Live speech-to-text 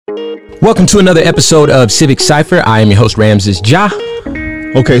Welcome to another episode of Civic Cypher. I am your host, Ramses Ja.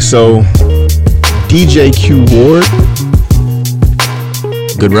 Okay, so DJ Q Ward.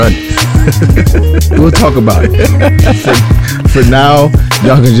 Good run. We'll talk about it. For now,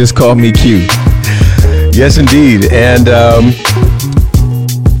 y'all can just call me Q. Yes, indeed. And,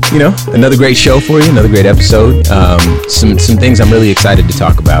 another great show for you, another great episode. Some things I'm really excited to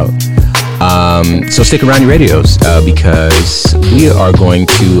talk about. So stick around your radios because we are going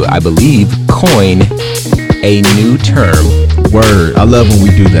to, I believe, coin a new term. Word. I love when we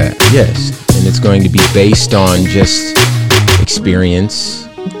do that. Yes. And it's going to be based on just experience.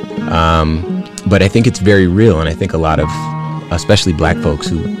 But I think it's very real. And I think a lot of, especially black folks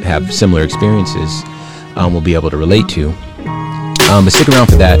who have similar experiences, will be able to relate to. But stick around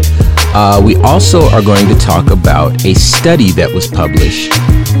for that. We also are going to talk about a study that was published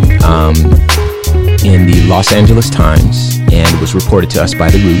in the Los Angeles Times and was reported to us by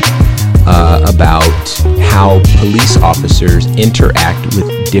The Root about how police officers interact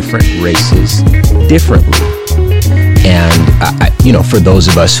with different races differently. And, for those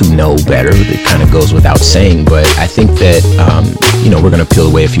of us who know better, it kind of goes without saying, but I think that, we're going to peel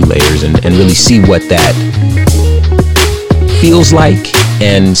away a few layers and really see what that feels like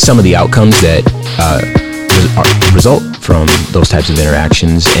and some of the outcomes that result from those types of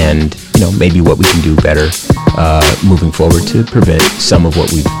interactions, and maybe what we can do better moving forward to prevent some of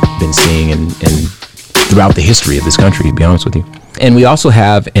what we've been seeing and throughout the history of this country, to be honest with you. And we also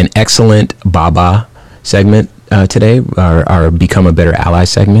have an excellent Baba segment today, our Become a Better Ally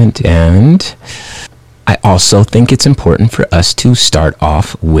segment, and I also think it's important for us to start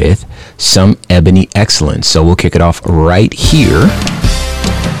off with some Ebony Excellence. So we'll kick it off right here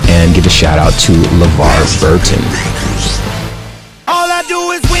and give a shout out to LeVar Burton. All I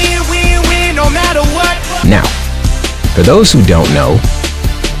do is win, win, win, no matter what. Now, for those who don't know,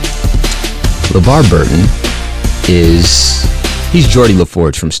 LeVar Burton he's Geordi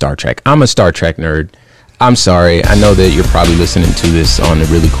LaForge from Star Trek. I'm a Star Trek nerd. I'm sorry. I know that you're probably listening to this on a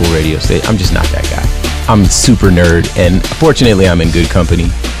really cool radio station. I'm just not that guy. I'm super nerd, and fortunately I'm in good company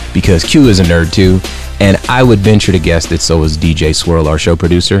because Q is a nerd too, and I would venture to guess that so is DJ Swirl, our show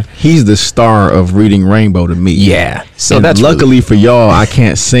producer. He's the star of Reading Rainbow to me. Yeah. So and that's luckily really... for y'all, I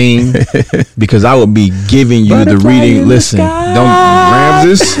can't sing because I would be giving you the reading. Listen, don't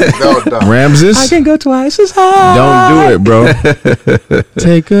Ramses. I can go twice as high. Don't do it, bro.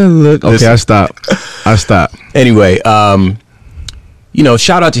 Take a look. Okay, I stop. Anyway,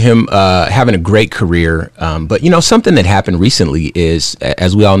 shout out to him having a great career. But, something that happened recently is,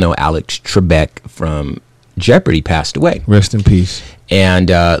 as we all know, Alex Trebek from Jeopardy passed away. Rest in peace. And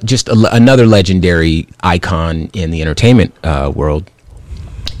just another legendary icon in the entertainment world.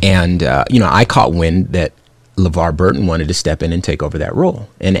 And, I caught wind that LeVar Burton wanted to step in and take over that role.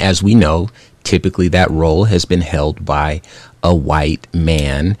 And as we know, typically that role has been held by a white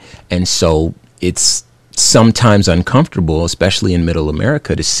man. And so it's sometimes uncomfortable, especially in middle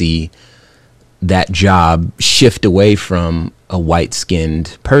America, to see that job shift away from a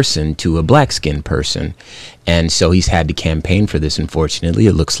white-skinned person to a black-skinned person. And so he's had to campaign for this. Unfortunately,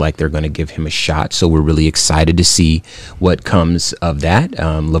 it looks like they're going to give him a shot. So we're really excited to see what comes of that.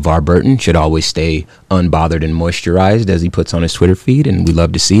 LeVar Burton should always stay unbothered and moisturized, as he puts on his Twitter feed, and we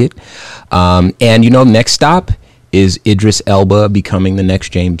love to see it. And next stop is Idris Elba becoming the next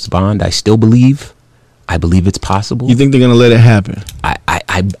James Bond. I believe it's possible. You think they're gonna let it happen?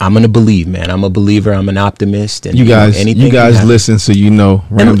 I'm gonna believe, man. I'm a believer. I'm an optimist. And you guys listen, so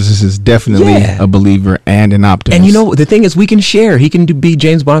Ramses is definitely a believer and an optimist. And the thing is, we can share. He can be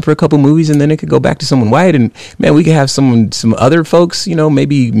James Bond for a couple movies, and then it could go back to someone white. And man, we could have some other folks.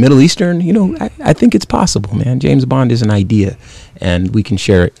 Maybe Middle Eastern. I think it's possible, man. James Bond is an idea, and we can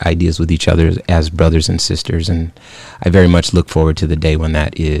share ideas with each other as brothers and sisters. And I very much look forward to the day when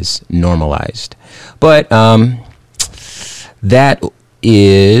that is normalized. But that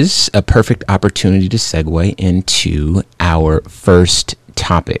is a perfect opportunity to segue into our first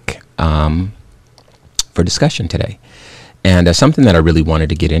topic for discussion today. And something that I really wanted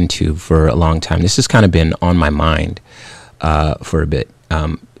to get into for a long time. This has kind of been on my mind for a bit.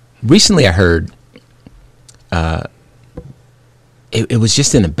 Recently I heard, it was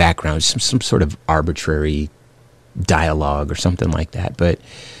just in the background, some sort of arbitrary dialogue or something like that. But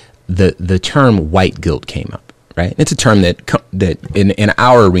the term white guilt came up, right? It's a term that in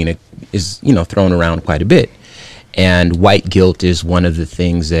our arena is, thrown around quite a bit. And white guilt is one of the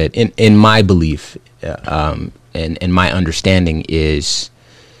things that, in my belief, and my understanding, is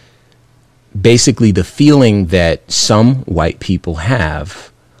basically the feeling that some white people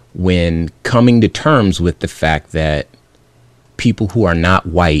have when coming to terms with the fact that people who are not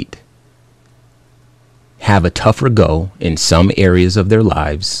white have a tougher go in some areas of their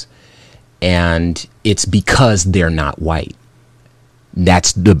lives, and it's because they're not white.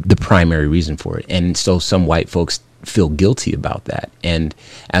 That's the primary reason for it. And so some white folks feel guilty about that, and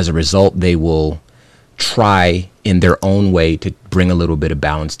as a result they will try in their own way to bring a little bit of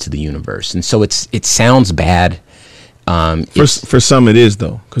balance to the universe. And so it sounds bad. For some it is,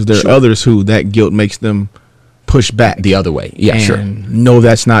 though, because there are others who that guilt makes them push back the other way. Yeah, and sure. No,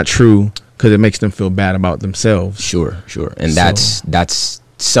 that's not true, because it makes them feel bad about themselves. Sure. And that's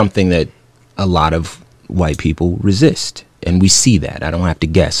something that a lot of white people resist, and we see that. I don't have to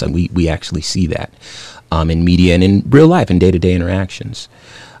guess. We actually see that in media and in real life, in day-to-day interactions.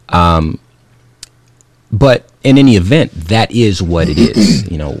 But in any event, that is what it is.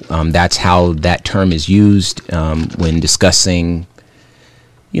 That's how that term is used when discussing,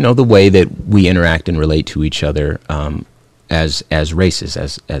 the way that we interact and relate to each other as races,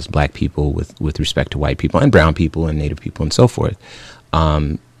 as black people with respect to white people and brown people and Native people and so forth.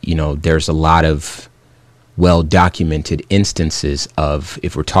 There's a lot of well-documented instances of,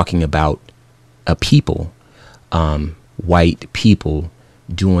 if we're talking about a people, white people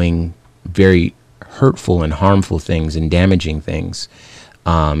doing very hurtful and harmful things and damaging things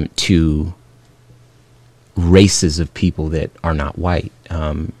to races of people that are not white.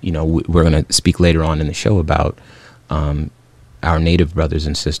 We're going to speak later on in the show about our Native brothers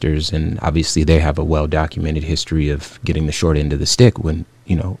and sisters, and obviously they have a well-documented history of getting the short end of the stick when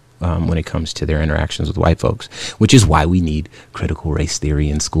it comes to their interactions with white folks, which is why we need critical race theory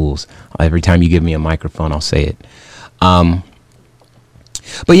in schools. Every time you give me a microphone, I'll say it.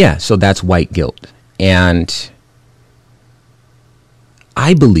 But yeah, so that's white guilt. And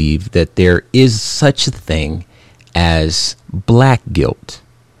I believe that there is such a thing as black guilt.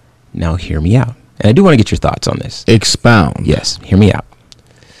 Now, hear me out. And I do want to get your thoughts on this. Expound. Yes, hear me out.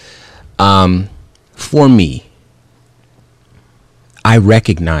 For me, I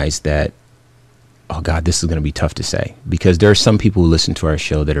recognize that, oh God, this is going to be tough to say, because there are some people who listen to our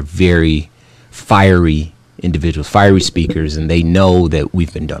show that are very fiery individuals, fiery speakers, and they know that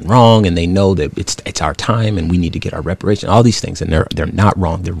we've been done wrong, and they know that it's our time and we need to get our reparation, all these things, and they're not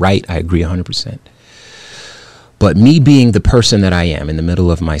wrong. They're right. I agree 100%. But me being the person that I am in the middle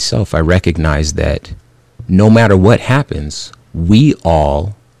of myself, I recognize that no matter what happens, we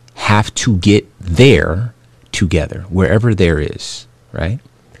all have to get there together, wherever there is, right?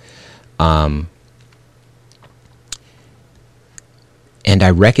 And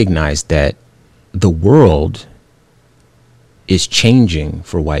I recognize that the world is changing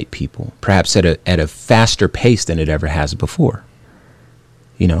for white people, perhaps at a faster pace than it ever has before.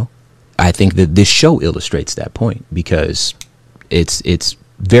 I think that this show illustrates that point, because it's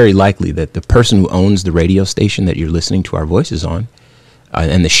very likely that the person who owns the radio station that you're listening to our voices on,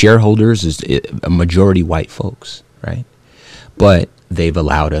 and the shareholders, is a majority white folks, right? But they've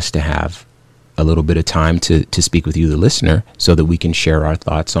allowed us to have a little bit of time to speak with you, the listener, so that we can share our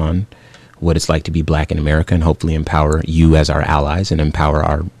thoughts on what it's like to be black in America, and hopefully empower you as our allies and empower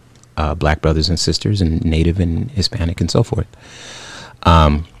our black brothers and sisters and Native and Hispanic and so forth.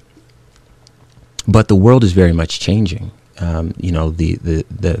 But the world is very much changing.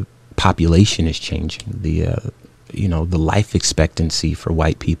 The population is changing. The life expectancy for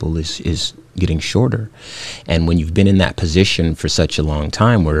white people is getting shorter. And when you've been in that position for such a long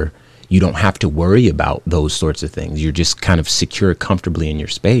time where you don't have to worry about those sorts of things, you're just kind of secure comfortably in your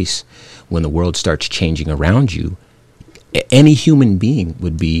space, when the world starts changing around you, any human being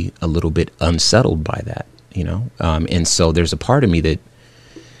would be a little bit unsettled by that, and so there's a part of me that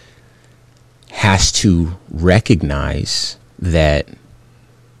has to recognize that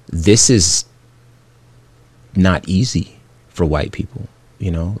this is not easy for white people,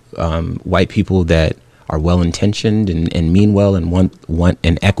 white people that are well-intentioned and mean well and want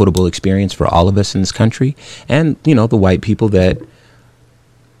an equitable experience for all of us in this country, and the white people that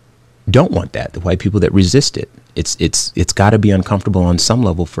don't want that, the white people that resist it. It's got to be uncomfortable on some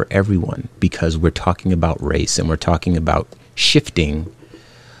level for everyone, because we're talking about race, and we're talking about shifting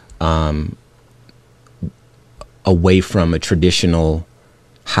away from a traditional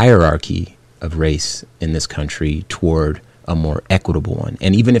hierarchy of race in this country toward a more equitable one.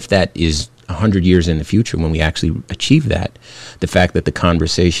 And even if that is 100 years in the future, when we actually achieve that, the fact that the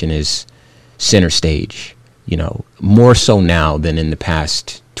conversation is center stage, more so now than in the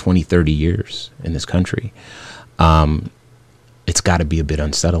past 20, 30 years in this country, it's got to be a bit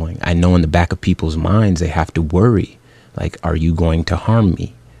unsettling. I know in the back of people's minds, they have to worry, like, are you going to harm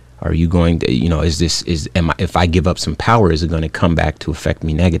me? Are you going to, if I give up some power, is it going to come back to affect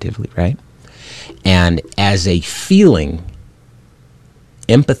me negatively, right? And as a feeling,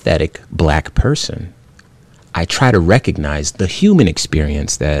 empathetic black person, I try to recognize the human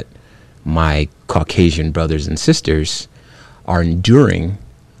experience that my Caucasian brothers and sisters are enduring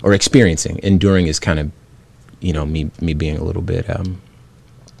or experiencing. Enduring is kind of, me being a little bit, that's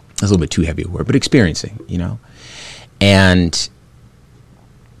a little bit too heavy a word, but experiencing, and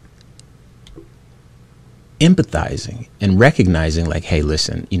empathizing and recognizing like, hey,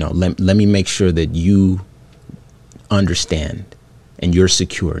 listen, let me make sure that you understand and you're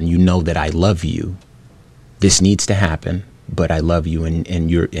secure and you know that I love you. This needs to happen, but I love you,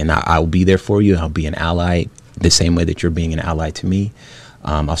 and I'll be there for you. I'll be an ally the same way that you're being an ally to me.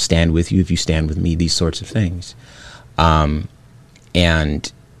 I'll stand with you if you stand with me. These sorts of things, and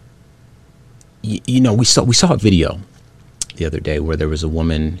we saw a video the other day where there was a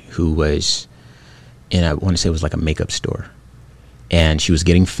woman who was in I want to say it was like a makeup store, and she was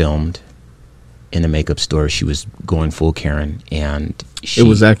getting filmed in the makeup store. She was going full Karen, and it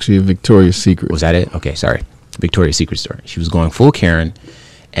was actually a Victoria's Secret. Was that it? Okay, sorry. Victoria's Secret store. She was going full Karen,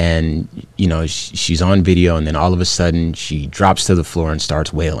 and she's on video, and then all of a sudden she drops to the floor and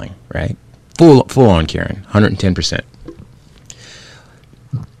starts wailing. Right, full on Karen, 110%.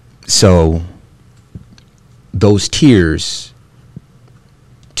 So those tears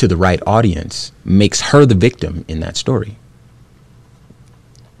to the right audience makes her the victim in that story.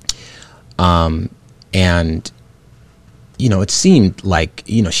 And it seemed like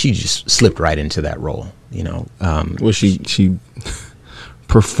she just slipped right into that role. Well, she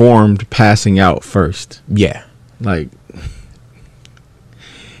performed passing out first. Yeah, like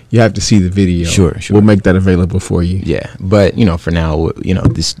you have to see the video. Sure. We'll make that available for you. Yeah, but for now,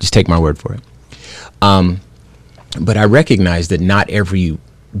 just take my word for it. But I recognize that not every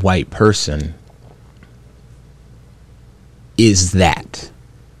white person is that.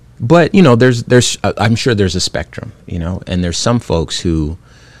 But there's I'm sure there's a spectrum, and there's some folks who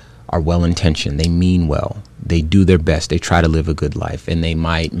are well-intentioned. They mean well. They do their best. They try to live a good life, and they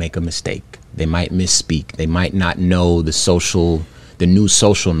might make a mistake. They might misspeak. They might not know the new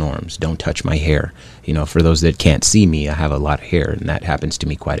social norms. Don't touch my hair. For those that can't see me, I have a lot of hair, and that happens to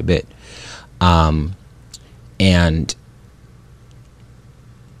me quite a bit. And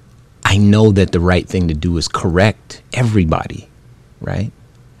I know that the right thing to do is correct everybody, right?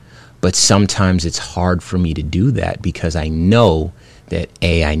 But sometimes it's hard for me to do that because I know that,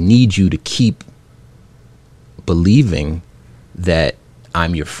 I need you to keep believing that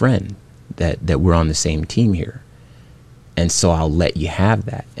I'm your friend, that we're on the same team here. And so I'll let you have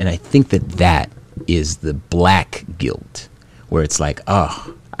that. And I think that is the black guilt, where it's like,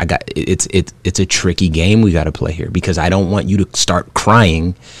 it's a tricky game we got to play here, because I don't want you to start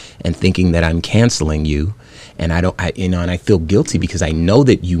crying and thinking that I'm canceling you. And and I feel guilty because I know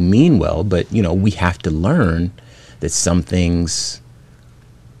that you mean well, but we have to learn that some things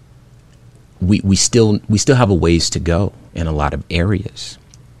we still have a ways to go in a lot of areas.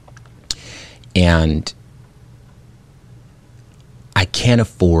 And I can't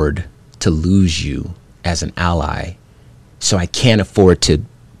afford to lose you as an ally. So I can't afford to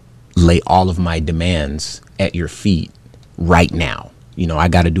lay all of my demands at your feet right now. I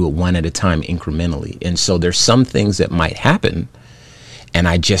got to do it one at a time, incrementally. And so there's some things that might happen, and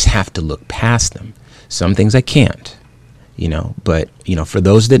I just have to look past them. Some things I can't, but, for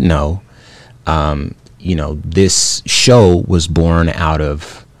those that know, this show was born out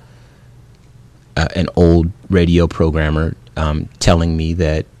of an old radio programmer telling me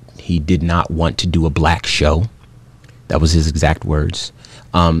that he did not want to do a black show. That was his exact words.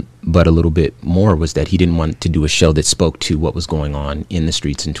 But a little bit more was that he didn't want to do a show that spoke to what was going on in the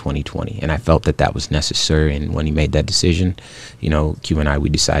streets in 2020. And I felt that was necessary. And when he made that decision, Q and I, we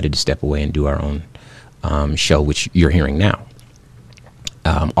decided to step away and do our own show, which you're hearing now.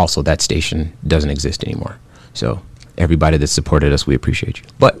 Also, that station doesn't exist anymore. So everybody that supported us, we appreciate you.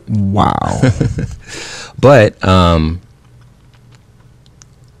 But wow. But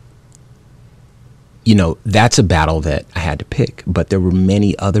that's a battle that I had to pick. But there were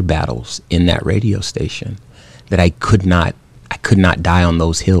many other battles in that radio station that I could not die on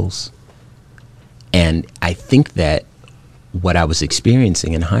those hills. And I think that what I was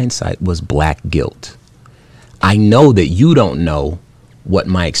experiencing in hindsight was black guilt. I know that you don't know what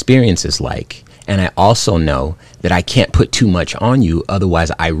my experience is like. And I also know that I can't put too much on you.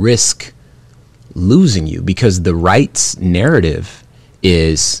 Otherwise, I risk losing you, because the rights narrative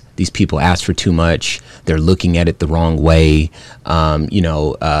is these people ask for too much. They're looking at it the wrong way.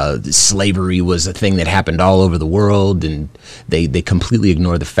 Slavery was a thing that happened all over the world, and they completely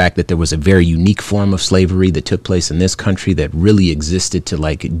ignore the fact that there was a very unique form of slavery that took place in this country that really existed to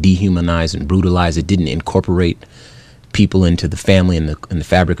dehumanize and brutalize. It didn't incorporate people into the family and the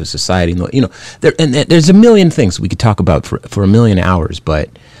fabric of society. You know, there's a million things we could talk about for a million hours, but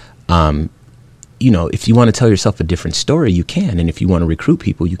you know, if you want to tell yourself a different story, you can. And if you want to recruit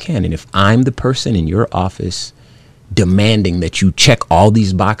people, you can. And if I'm the person in your office demanding that you check all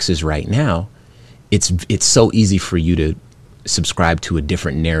these boxes right now, it's so easy for you to subscribe to a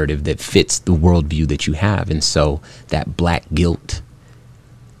different narrative that fits the worldview that you have. And so that black guilt,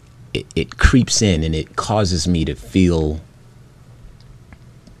 it creeps in and it causes me to feel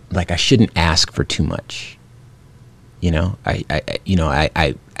like I shouldn't ask for too much. You know,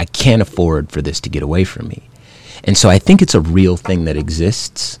 I can't afford for this to get away from me. And so I think it's a real thing that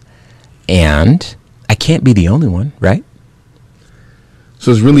exists, and I can't be the only one, right? So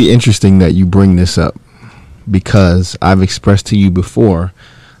it's really interesting that you bring this up, because I've expressed to you before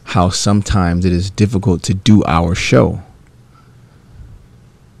how sometimes it is difficult to do our show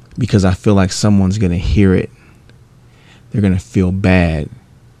because I feel like someone's going to hear it. They're going to feel bad.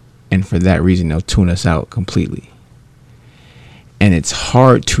 And for that reason, they'll tune us out completely. And it's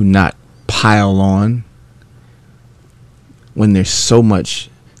hard to not pile on when there's so much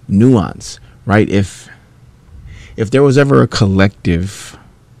nuance, right? If there was ever a collective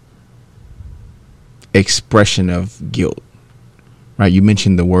expression of guilt, right? You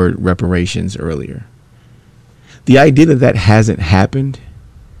mentioned the word reparations earlier. The idea that hasn't happened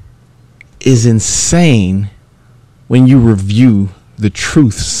is insane when you review the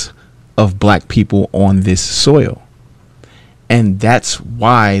truths of black people on this soil. And that's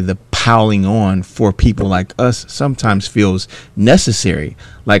why the piling on for people like us sometimes feels necessary.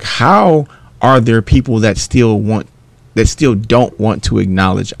 Like, how are there people that still don't want to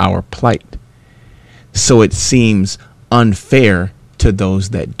acknowledge our plight? So it seems unfair to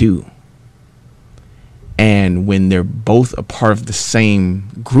those that do. And when they're both a part of the same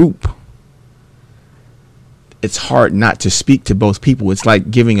group, it's hard not to speak to both people. It's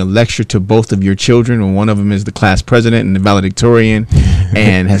like giving a lecture to both of your children, and one of them is the class president and the valedictorian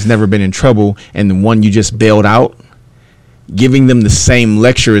and has never been in trouble, and the one you just bailed out. Giving them the same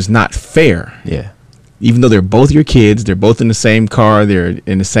lecture is not fair. Yeah. Even though they're both your kids, they're both in the same car, they're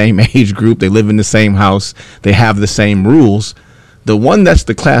in the same age group, they live in the same house, they have the same rules. The one that's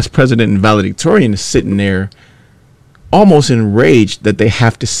the class president and valedictorian is sitting there almost enraged that they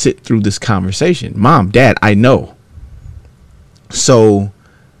have to sit through this conversation. Mom, Dad, I know. So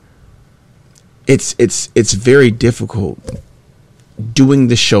it's very difficult doing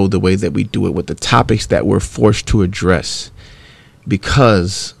the show the way that we do it with the topics that we're forced to address,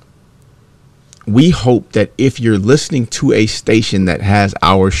 because we hope that if you're listening to a station that has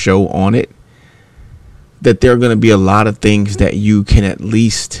our show on it, that there are going to be a lot of things that you can at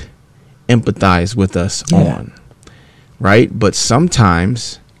least empathize with us on. Right? But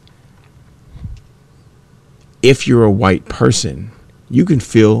sometimes, if you're a white person, you can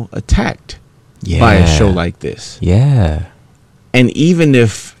feel attacked by a show like this. Yeah. And even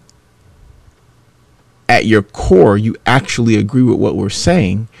if at your core you actually agree with what we're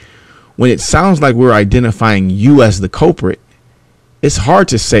saying, when it sounds like we're identifying you as the culprit, it's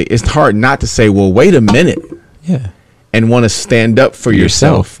hard not to say, well, wait a minute. Yeah. And want to stand up for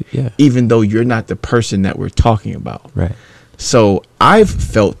yourself, yeah, even though you're not the person that we're talking about. Right. So I've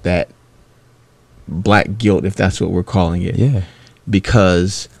felt that black guilt, if that's what we're calling it. Yeah.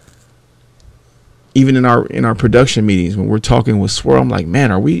 Because even in our production meetings, when we're talking with Swirl, I'm like,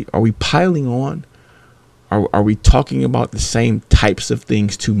 man, are we piling on? Are we talking about the same types of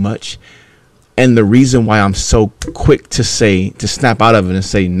things too much? And the reason why I'm so quick to snap out of it and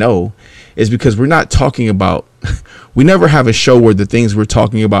say no is because we're not talking about, we never have a show where the things we're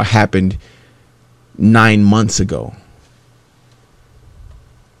talking about happened 9 months ago.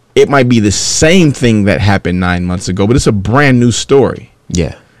 It might be the same thing that happened 9 months ago, but it's a brand new story.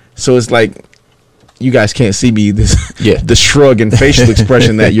 Yeah. So it's like, you guys can't see me, the shrug and facial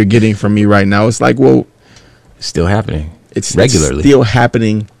expression that you're getting from me right now. It's like, well, it's still happening. It's regularly. It's still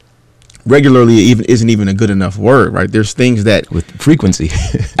happening. Regularly isn't even a good enough word, right? There's things that with frequency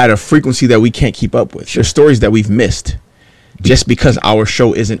at a frequency that we can't keep up with. There's stories that we've missed just because our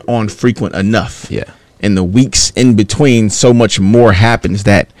show isn't on frequent enough. Yeah. In the weeks in between, so much more happens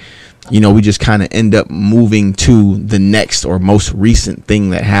that, we just kind of end up moving to the next or most recent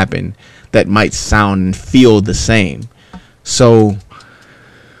thing that happened that might sound and feel the same. So,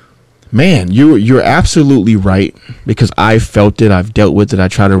 man, you're absolutely right, because I felt it, I've dealt with it, I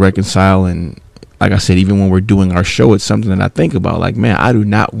try to reconcile, and like I said, even when we're doing our show, it's something that I think about, like, man, I do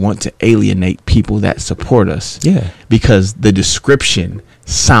not want to alienate people that support us. Yeah. Because the description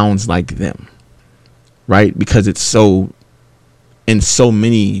sounds like them, right? Because it's so, in so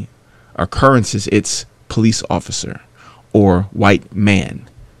many occurrences, it's police officer or white man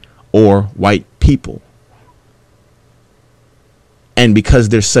or white people. And because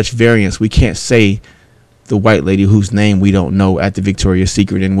there's such variance, we can't say the white lady whose name we don't know at the Victoria's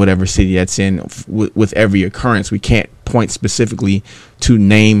Secret in whatever city that's in with every occurrence. We can't point specifically to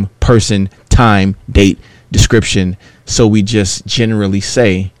name, person, time, date, description. So we just generally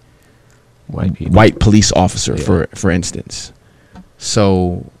say white police officer, for instance.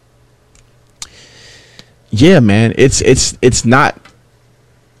 So yeah, man, it's not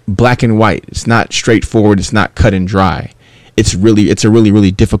black and white. It's not straightforward. It's not cut and dry. It's a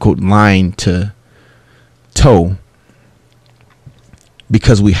really difficult line to toe,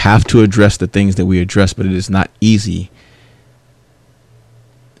 because we have to address the things that we address, but it is not easy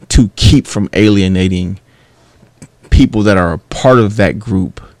to keep from alienating people that are a part of that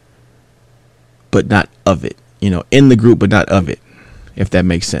group, but not of it. In the group, but not of it, if that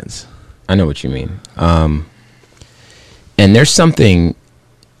makes sense. I know what you mean. And there's something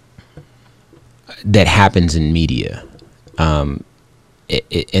that happens in media. And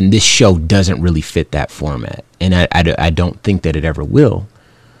this show doesn't really fit that format. And I don't think that it ever will.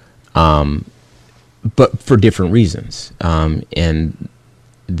 But for different reasons. And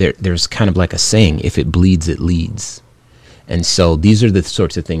there's kind of like a saying, if it bleeds, it leads. And so these are the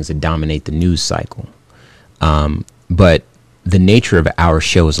sorts of things that dominate the news cycle. But the nature of our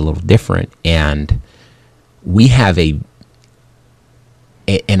show is a little different. And we have an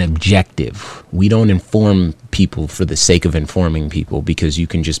objective. We don't inform people for the sake of informing people, because you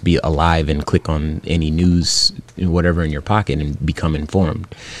can just be alive and click on any news, whatever in your pocket, and become informed.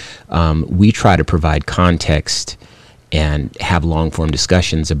 We try to provide context and have long form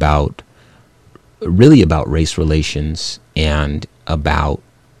discussions about race relations and about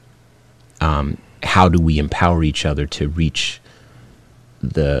how do we empower each other to reach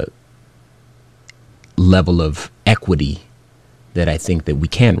the level of equity that I think that we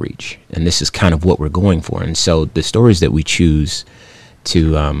can reach. And this is kind of what we're going for. And so the stories that we choose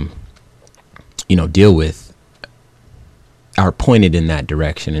to, deal with are pointed in that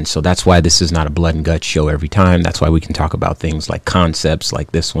direction. And so that's why this is not a blood and guts show every time. That's why we can talk about things like concepts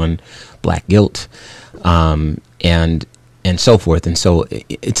like this one, Black Guilt, and so forth. And so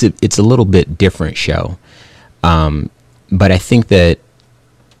it's a little bit different show. But I think that,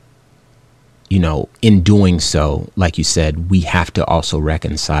 in doing so, like you said, we have to also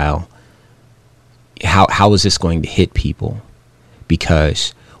reconcile how is this going to hit people?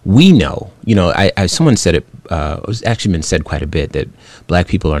 Because we know, someone said it, it's actually been said quite a bit, that black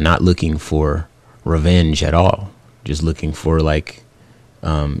people are not looking for revenge at all, just looking for a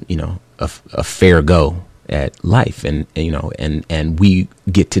fair go at life. And we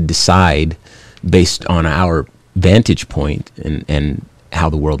get to decide based on our vantage point and how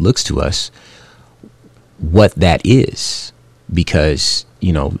the world looks to us, what that is. Because,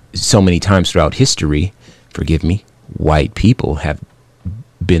 so many times throughout history, forgive me, white people have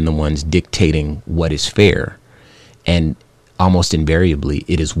been the ones dictating what is fair. And almost invariably,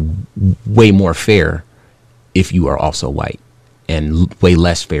 it is way more fair if you are also white, and way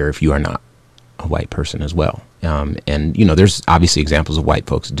less fair if you are not a white person as well. And there's obviously examples of white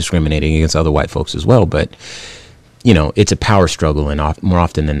folks discriminating against other white folks as well. But, it's a power struggle, and more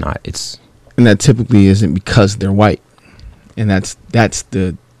often than not, and that typically isn't because they're white. And that's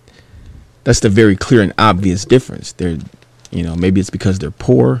the very clear and obvious difference. They're, maybe it's because they're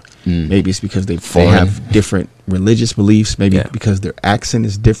poor. Maybe it's because they have different religious beliefs. Maybe because their accent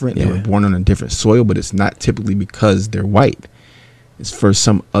is different. They were born on a different soil, but it's not typically because they're white. It's for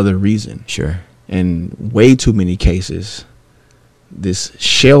some other reason. Sure. In way too many cases, this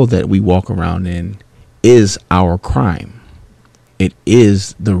shell that we walk around in is our crime. It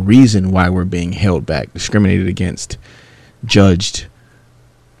is the reason why we're being held back, discriminated against, judged,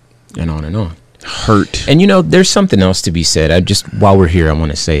 and on and on. Hurt. And there's something else to be said. While we're here, I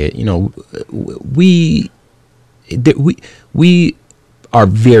want to say it. We are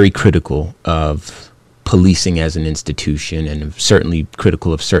very critical of policing as an institution, and certainly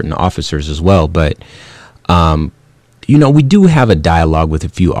critical of certain officers as well. But we do have a dialogue with a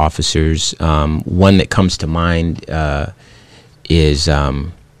few officers. One that comes to mind is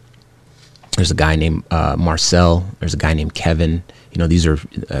there's a guy named Marcel. There's a guy named Kevin. These are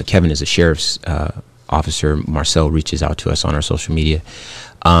Kevin is a sheriff's officer. Marcel reaches out to us on our social media,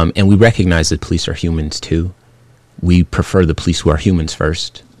 and we recognize that police are humans too. We prefer the police who are humans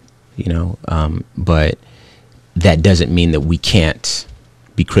first, but that doesn't mean that we can't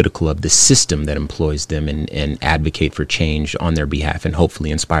be critical of the system that employs them and advocate for change on their behalf, and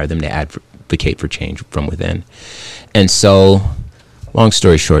hopefully inspire them to advocate for change from within. And so, long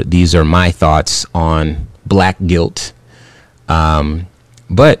story short, these are my thoughts on Black Guilt,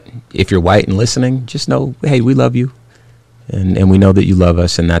 But if you're white and listening, just know, hey, we love you. And we know that you love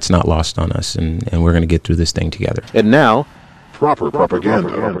us, and that's not lost on us. And we're going to get through this thing together. And now, proper propaganda.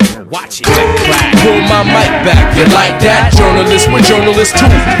 Watch it, crack. Pull my mic back. You like that? Journalists, we're journalists too.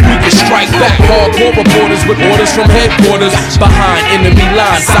 We can strike back. Hardcore reporters with orders from headquarters. Behind enemy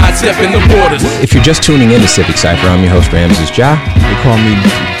lines, sidestepping the borders. If you're just tuning in to Civic Cypher, I'm your host, Ramses Ja. They call me.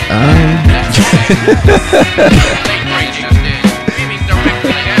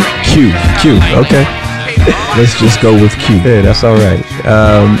 Q. Okay. Let's just go with Q. Yeah, that's all right.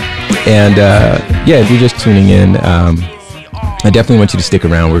 If you're just tuning in, I definitely want you to stick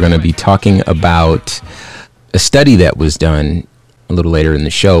around. We're going to be talking about a study that was done a little later in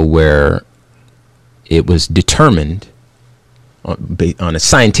the show where it was determined on a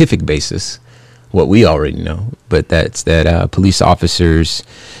scientific basis, what we already know, but that's that police officers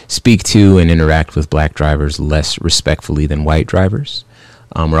speak to and interact with black drivers less respectfully than white drivers.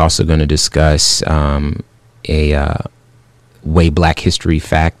 We're also going to discuss a way Black history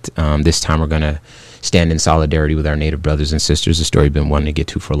fact. This time we're going to stand in solidarity with our Native brothers and sisters, a story we've been wanting to get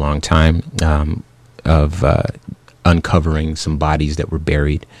to for a long time, of uncovering some bodies that were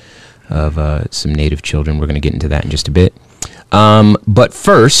buried of some Native children. We're going to get into that in just a bit. But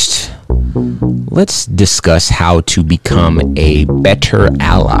first, let's discuss how to become a better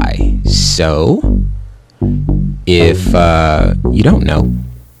ally. So, if you don't know,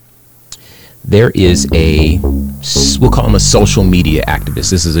 there is we'll call him a social media activist.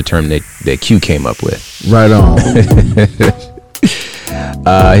 This is a term that Q came up with. Right on.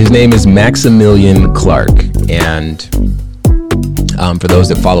 His name is Maximilian Clark. And for those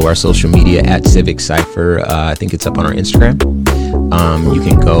that follow our social media at Civic Cypher, I think it's up on our Instagram. You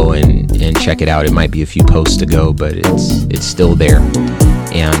can go and check it out. It might be a few posts ago, but it's still there.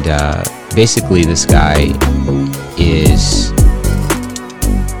 And basically, this guy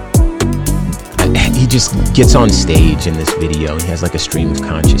he just gets on stage in this video. He has like a stream of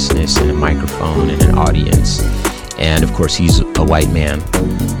consciousness and a microphone and an audience. And of course, he's a white man.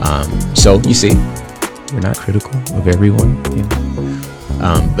 So you see, we're not critical of everyone. You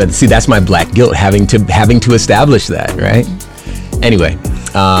know? But see, that's my black guilt, having to establish that, right? Anyway,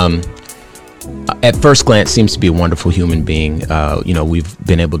 at first glance, seems to be a wonderful human being. We've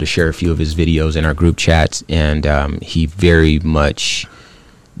been able to share a few of his videos in our group chats, and he very much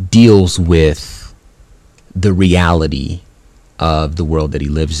deals with the reality of the world that he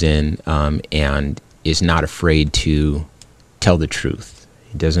lives in, and is not afraid to tell the truth.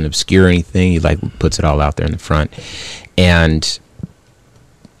 He doesn't obscure anything. He puts it all out there in the front. And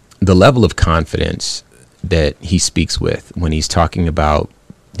the level of confidence that he speaks with when he's talking about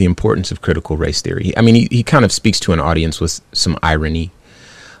the importance of critical race theory. I mean, he kind of speaks to an audience with some irony,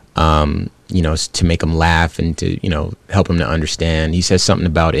 to make them laugh and to, help them to understand. He says something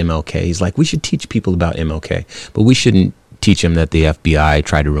about MLK. He's like, we should teach people about MLK, but we shouldn't teach him that the FBI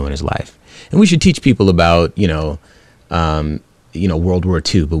tried to ruin his life. And we should teach people about, World War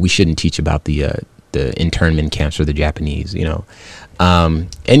II, but we shouldn't teach about the internment camps for the Japanese, and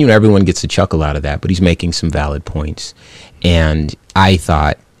everyone gets a chuckle out of that, but he's making some valid points. And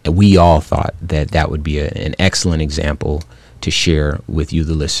we all thought that would be an excellent example to share with you,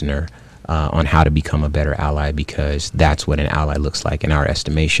 the listener, on how to become a better ally, because that's what an ally looks like in our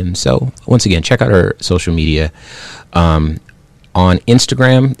estimation. So once again, check out our social media on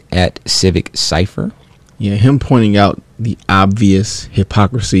Instagram at Civic Cypher. Yeah, him pointing out the obvious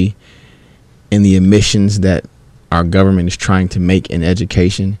hypocrisy in the omissions that our government is trying to make in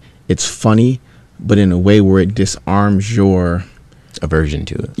education. It's funny, but in a way where it disarms your aversion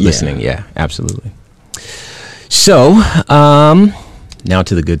to it. Yeah. Listening, yeah, absolutely. So, now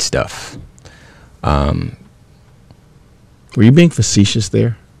to the good stuff. Were you being facetious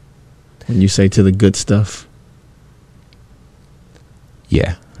there when you say to the good stuff?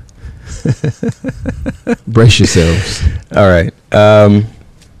 Yeah. Brace yourselves. All right.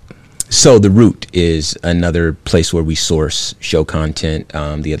 So The Root is another place where we source show content.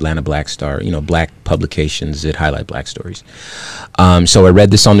 The Atlanta Black Star, black publications that highlight black stories. So I read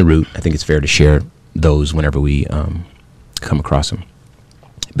this on The Root. I think it's fair to share those whenever we come across them.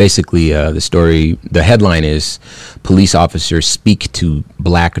 Basically, the headline is, police officers speak to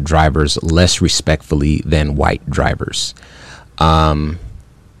black drivers less respectfully than white drivers.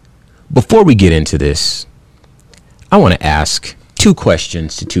 Before we get into this, I want to ask two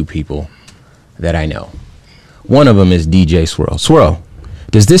questions to two people that I know. One of them is DJ Swirl. Swirl,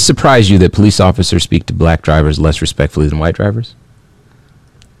 does this surprise you that police officers speak to black drivers less respectfully than white drivers?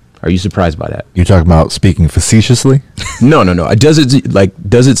 Are you surprised by that? You're talking about speaking facetiously? No. Does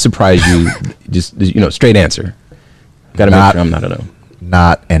it surprise you? Just, straight answer. Got to make Not- sure I'm not alone.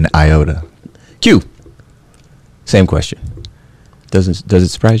 Not an iota. Q. Same question. Does it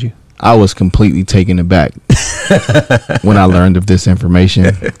surprise you? I was completely taken aback when I learned of this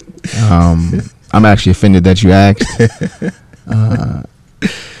information. I'm actually offended that you asked.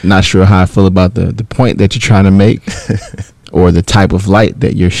 Not sure how I feel about the point that you're trying to make or the type of light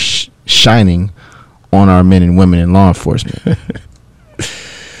that you're shining on our men and women in law enforcement.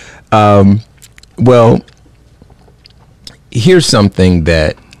 Well, here's something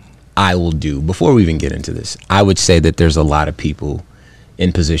that I will do before we even get into this. I would say that there's a lot of people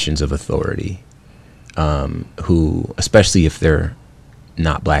in positions of authority who, especially if they're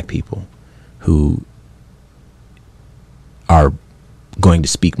not black people, who are going to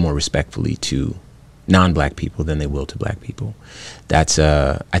speak more respectfully to non-black people than they will to black people. That's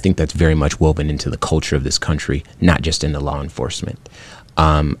I think that's very much woven into the culture of this country, not just into law enforcement.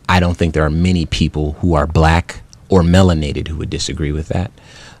 I don't think there are many people who are black or melanated who would disagree with that.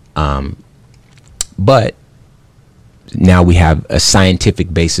 But now we have a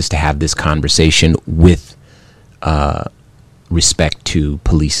scientific basis to have this conversation with respect to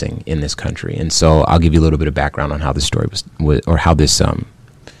policing in this country. And so I'll give you a little bit of background on how this story was or how this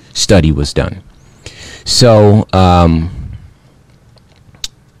study was done. So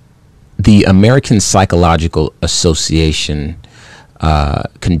the American Psychological Association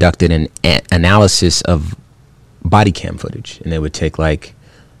conducted an analysis of body cam footage, and they would take like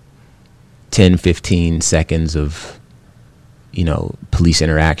 10, 15 seconds of, police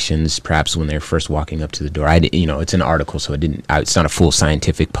interactions, perhaps when they're first walking up to the door. It's an article, so it's not a full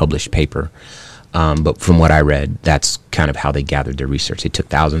scientific published paper. But from what I read, that's kind of how they gathered their research. They took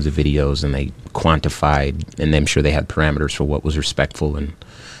thousands of videos and they quantified, and I'm sure they had parameters for what was respectful and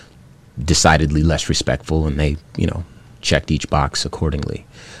decidedly less respectful, and they, checked each box accordingly.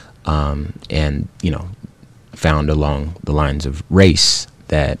 And, found along the lines of race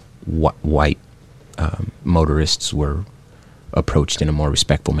that white motorists were approached in a more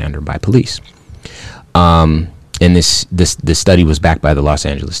respectful manner by police. And this study was backed by the Los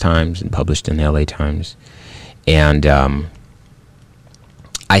Angeles Times and published in the LA Times. And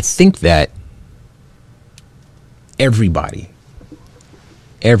I think that everybody,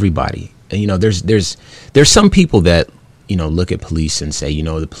 there's some people that, look at police and say,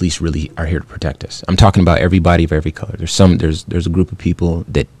 the police really are here to protect us. I'm talking about everybody of every color. There's a group of people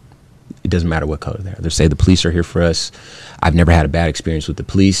that it doesn't matter what color they are. They say the police are here for us. I've never had a bad experience with the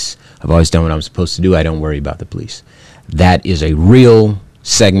police. I've always done what I'm supposed to do. I don't worry about the police. That is a real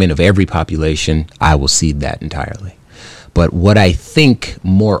segment of every population. I will cede that entirely. But what I think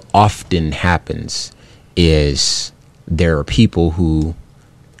more often happens is there are people who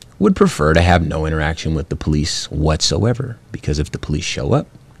would prefer to have no interaction with the police whatsoever, because if the police show up,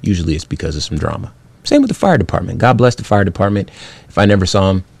 usually it's because of some drama. Same with the fire department. God bless the fire department. If I never saw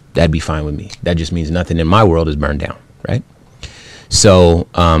them, that'd be fine with me. That just means nothing in my world is burned down, right? So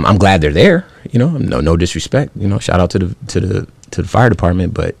I'm glad they're there. No disrespect. Shout out to the fire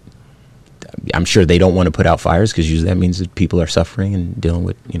department, but I'm sure they don't want to put out fires because usually that means that people are suffering and dealing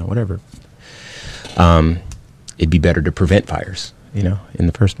with whatever. It'd be better to prevent fires, in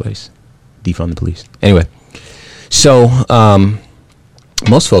the first place. Defund the police. Anyway, so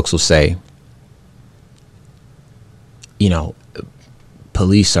most folks will say,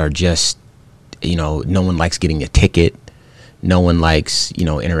 police are just, no one likes getting a ticket. No one likes,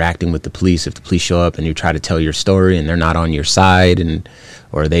 interacting with the police. If the police show up and you try to tell your story and they're not on your side,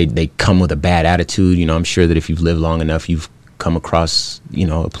 or they come with a bad attitude, I'm sure that if you've lived long enough, you've come across,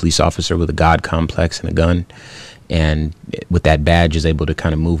 a police officer with a God complex and a gun, and with that badge is able to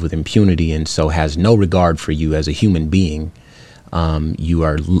kind of move with impunity, and so has no regard for you as a human being. You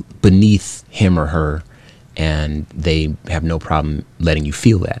are beneath him or her, and they have no problem letting you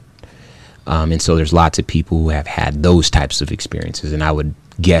feel that. And so there's lots of people who have had those types of experiences, and I would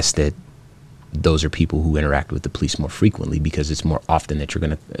guess that those are people who interact with the police more frequently, because it's more often that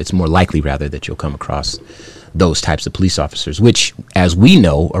it's more likely rather that you'll come across those types of police officers, which, as we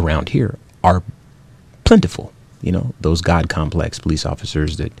know around here, are plentiful. Those God complex police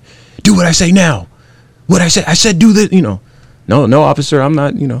officers that do what I say now. What I said do this, No, officer, I'm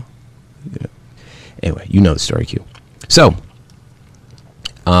not, Anyway, the story, Q. So,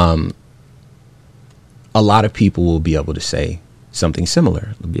 a lot of people will be able to say something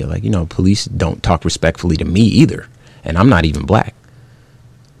similar. They'll be like, police don't talk respectfully to me either, and I'm not even black.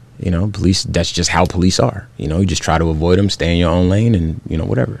 Police, that's just how police are. You just try to avoid them, stay in your own lane, and,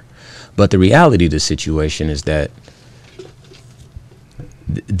 whatever. But the reality of the situation is that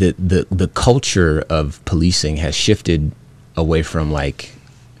the culture of policing has shifted away from like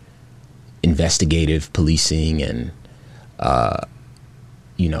investigative policing and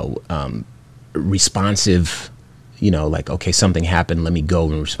responsive, like, okay, something happened, let me go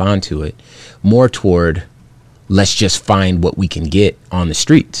and respond to it, more toward let's just find what we can get on the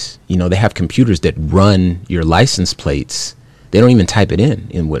streets. They have computers that run your license plates. They don't even type it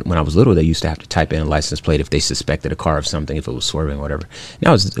in. When I was little, they used to have to type in a license plate if they suspected a car of something, if it was swerving or whatever.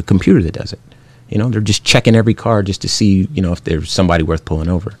 Now it's a computer that does it. They're just checking every car just to see, if there's somebody worth pulling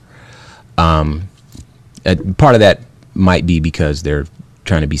over. Part of that might be because they're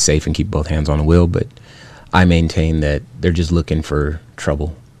trying to be safe and keep both hands on the wheel, but I maintain that they're just looking for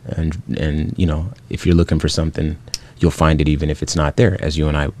trouble. And if you're looking for something, you'll find it even if it's not there, as you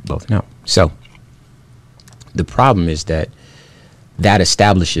and I both know. So the problem is that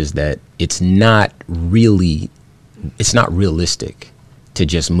establishes that it's not realistic to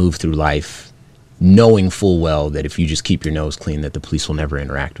just move through life knowing full well that if you just keep your nose clean, that the police will never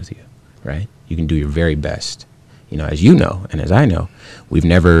interact with you, right? You can do your very best. As you know, and as I know,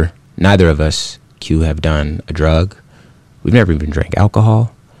 neither of us, Q, have done a drug. We've never even drank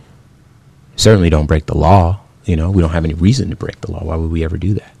alcohol. Certainly don't break the law. We don't have any reason to break the law. Why would we ever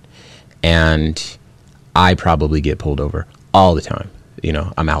do that? And I probably get pulled over all the time.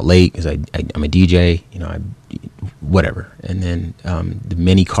 I'm out late because I'm a DJ, whatever. And then the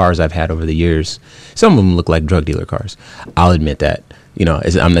many cars I've had over the years, some of them look like drug dealer cars. I'll admit that.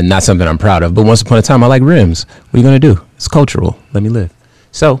 It's not something I'm proud of. But once upon a time, I like rims. What are you going to do? It's cultural. Let me live.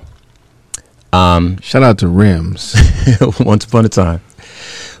 So. Shout out to rims. Once upon a time.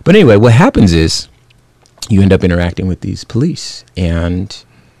 But anyway, what happens is you end up interacting with these police. And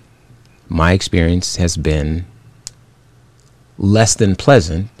my experience has been less than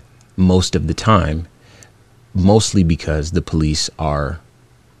pleasant most of the time, mostly because the police are,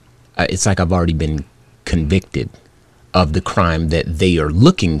 it's like I've already been convicted of the crime that they are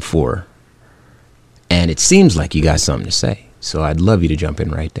looking for. And it seems like you got something to say. So I'd love you to jump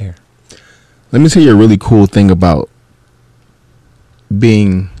in right there. Let me tell you a really cool thing about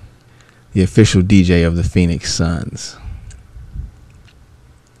being the official DJ of the Phoenix Suns.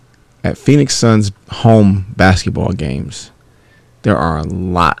 At Phoenix Suns home basketball games, there are a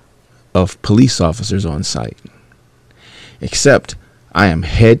lot of police officers on site. Except I am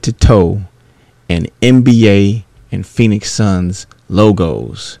head to toe in NBA and Phoenix Suns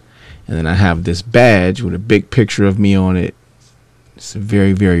logos. And then I have this badge with a big picture of me on it. It's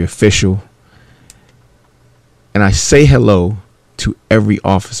very, very official. And I say hello to every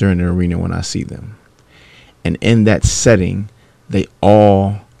officer in the arena when I see them. And in that setting, they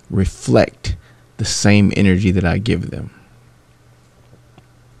all reflect the same energy that I give them.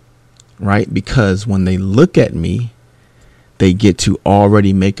 Right? Because when they look at me, they get to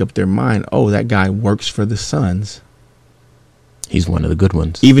already make up their mind, oh, that guy works for the Suns. He's one of the good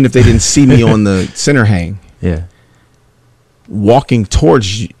ones. Even if they didn't see me on the center hang. Yeah. Walking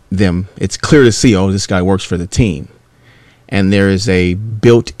towards them, it's clear to see, oh, this guy works for the team. And there is a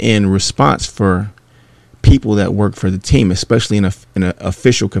built-in response for people that work for the team, especially in an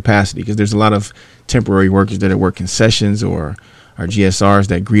official capacity, because there's a lot of temporary workers that work concessions or our GSRs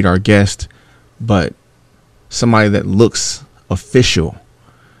that greet our guests. But somebody that looks official,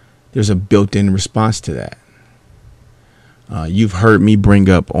 there's a built-in response to that. You've heard me bring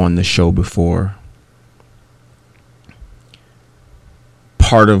up on the show before,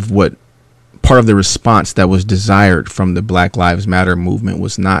 part of the response that was desired from the Black Lives Matter movement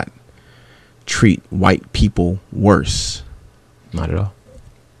was not treat white people worse. Not at all.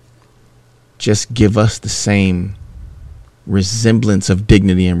 Just give us the same resemblance of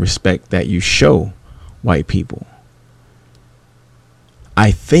dignity and respect that you show white people.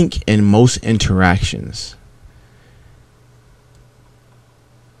 I think in most interactions,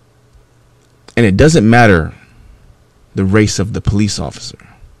 and it doesn't matter the race of the police officer,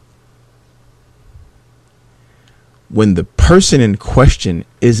 when the person in question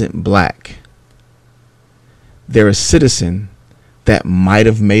isn't black, they're a citizen that might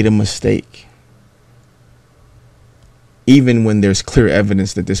have made a mistake. Even when there's clear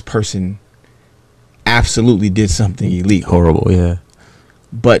evidence that this person absolutely did something illegal. Horrible, yeah.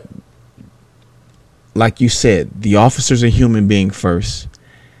 But like you said, the officer's a human being first,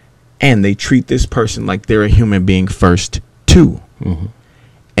 and they treat this person like they're a human being first too. Mm-hmm.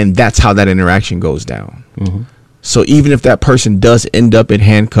 And that's how that interaction goes down. Mm-hmm. So even if that person does end up in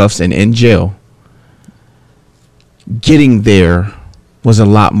handcuffs and in jail, getting there was a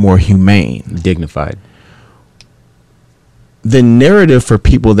lot more humane. Dignified. The narrative for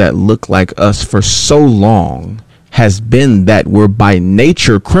people that look like us for so long has been that we're by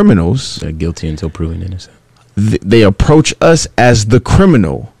nature criminals. They're guilty until proven innocent. They approach us as the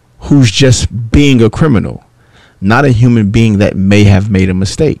criminal who's just being a criminal. not a human being that may have made a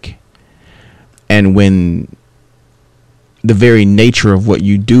mistake. And when the very nature of what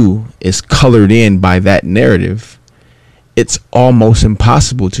you do is colored in by that narrative, it's almost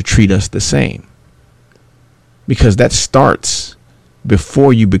impossible to treat us the same, because that starts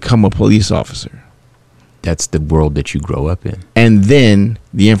before you become a police officer. That's the world that you grow up in. And then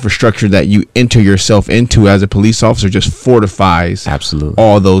the infrastructure that you enter yourself into as a police officer just fortifies Absolutely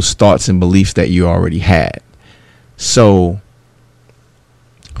all those thoughts and beliefs that you already had. So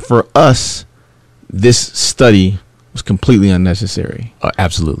for us, this study was completely unnecessary.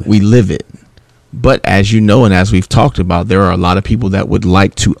 Absolutely. We live it. But as you know, and as we've talked about, there are a lot of people that would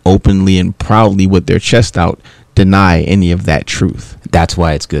like to openly and proudly, with their chest out, deny any of that truth. That's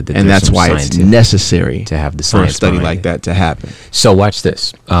why it's good that And there's that's some why it's scientific- necessary to have the for a science study behind like it. that to happen. So watch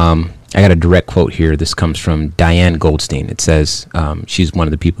this. I got a direct quote here. This comes from Diane Goldstein. It says, she's one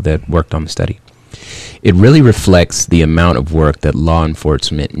of the people that worked on the study. It really reflects the amount of work that law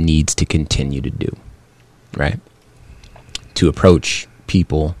enforcement needs to continue to do, right? To approach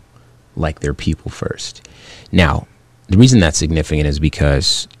people like they're people first. Now, the reason that's significant is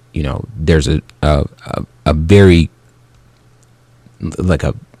because, you know, there's a very like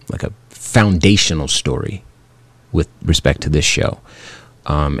a foundational story with respect to this show.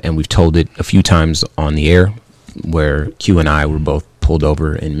 And we've told it a few times on the air, where Q and I were both pulled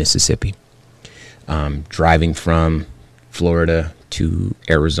over in Mississippi, driving from Florida to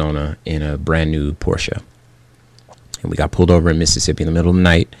Arizona in a brand new Porsche. And we got pulled over in Mississippi in the middle of the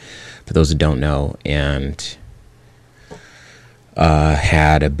night, for those that don't know, and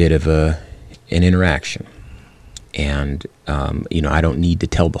had a bit of an interaction. And, you know, I don't need to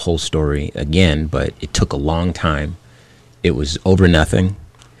tell the whole story again, but it took a long time. It was over nothing.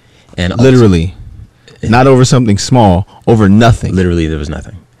 And Literally. Not over something small, over nothing. Literally, there was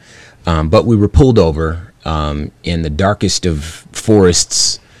nothing. But we were pulled over in the darkest of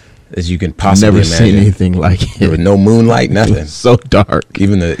forests as you can possibly Never imagine. seen anything like it. There was no moonlight, It nothing. was so dark.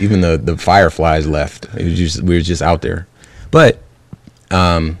 Even the fireflies left. It was just, we were just out there. But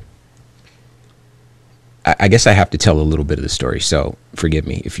I guess I have to tell a little bit of the story. So forgive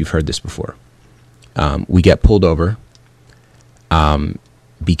me if you've heard this before. We get pulled over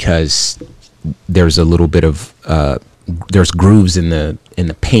because there's a little bit of there's grooves in the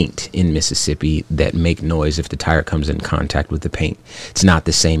paint in Mississippi that make noise if the tire comes in contact with the paint. It's not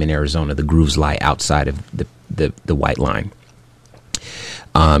the same in Arizona. The grooves lie outside of the white line.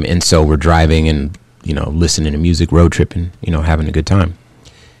 And so we're driving and, you know, listening to music, road tripping, you know, having a good time.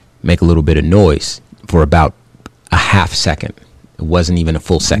 Make a little bit of noise for about a half second. It wasn't even a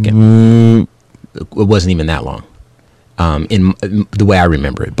full second. It wasn't even that long, in the way I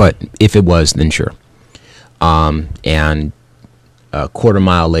remember it. But if it was, then sure. And a quarter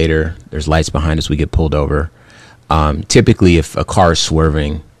mile later, there's lights behind us. We get pulled over. Typically, if a car is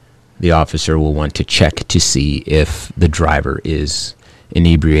swerving, the officer will want to check to see if the driver is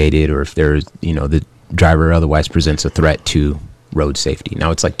inebriated or if there's, you know, the driver otherwise presents a threat to road safety.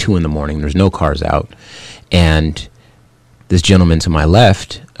 Now it's like 2 a.m. There's no cars out. And this gentleman to my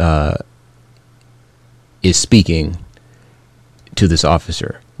left is speaking to this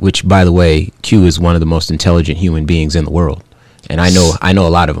officer, which, by the way, Q is one of the most intelligent human beings in the world. And I know a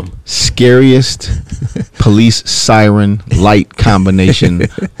lot of them. Scariest police siren light combination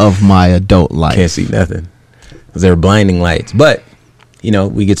of my adult life. Can't see nothing. They're blinding lights. But, you know,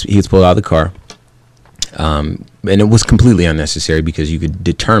 he gets pulled out of the car. And it was completely unnecessary because you could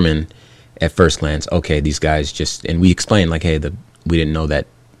determine at first glance, okay, these guys just, and we explained like, hey, we didn't know that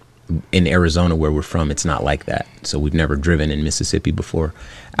in Arizona where we're from, it's not like that. So we've never driven in Mississippi before.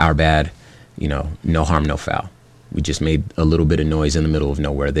 Our bad, you know, no harm, no foul. We just made a little bit of noise in the middle of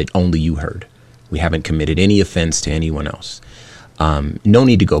nowhere that only you heard. We haven't committed any offense to anyone else. No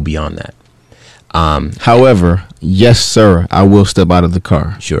need to go beyond that. However, yes, sir, I will step out of the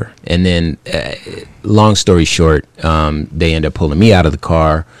car. Sure. And then, long story short, they end up pulling me out of the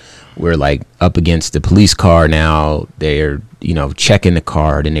car. We're like up against the police car now. They're, you know, checking the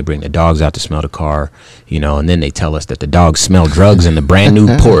car. Then they bring the dogs out to smell the car, you know, and then they tell us that the dogs smell drugs in the brand new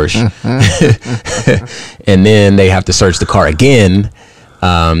Porsche. And then they have to search the car again.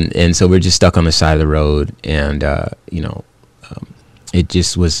 And so we're just stuck on the side of the road. And, you know,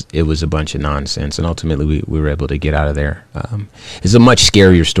 it was a bunch of nonsense. And ultimately we were able to get out of there. It's a much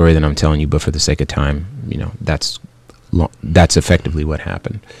scarier story than I'm telling you, but for the sake of time, you know, that's effectively what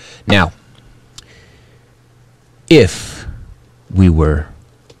happened. Now, if we were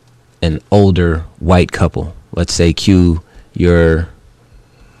an older white couple, let's say Q, you're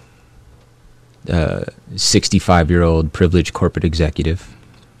 65-year-old privileged corporate executive,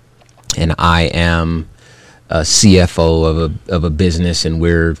 and I am CFO of a business, and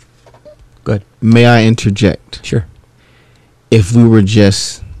we're good. May I interject? Sure. If we were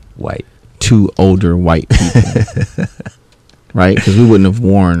just White. two older white people, right? Because we wouldn't have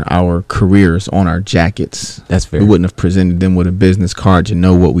worn our careers on our jackets. That's fair. We wouldn't have presented them with a business card to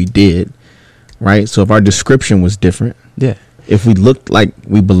know what we did, right? So if our description was different, Yeah. if we looked like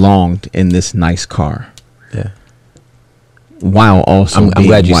we belonged in this nice car, Yeah. while also I'm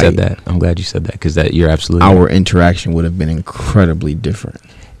glad you white, said that. I'm glad you said that, because that you're absolutely our right. interaction would have been incredibly different.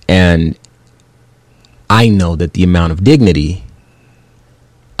 And I know that the amount of dignity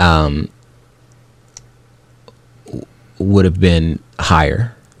would have been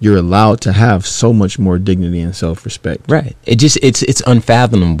higher. You're allowed to have so much more dignity and self-respect. Right. It's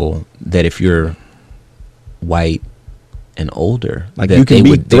unfathomable that if you're white and older, Like that you can they be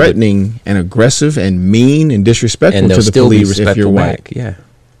would- threatening and aggressive and mean and disrespectful and to they'll the still be police if respectful you're back. white. Yeah,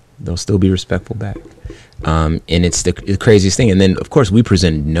 they'll still be respectful back. And it's the craziest thing. And then, of course, we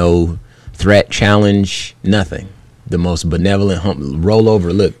present no threat, challenge, nothing. The most benevolent roll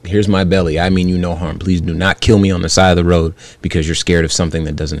over. Look, here's my belly. I mean you no harm. Please do not kill me on the side of the road because you're scared of something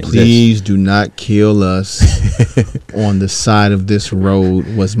that doesn't exist. Please do not kill us on the side of this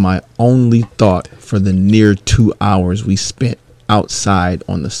road was my only thought for the near 2 hours we spent outside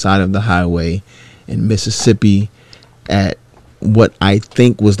on the side of the highway in Mississippi at what I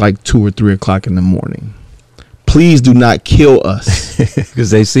think was like 2 or 3 o'clock in the morning. Please do not kill us.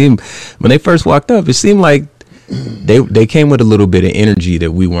 Because they seem, when they first walked up, it seemed like they came with a little bit of energy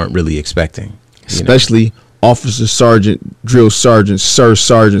that we weren't really expecting. You know? Especially officer, sergeant, drill sergeant, sir,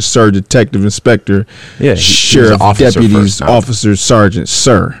 sergeant, sir, detective, inspector, Yeah, he was sheriff, an officer deputies, first, not- officer, sergeant,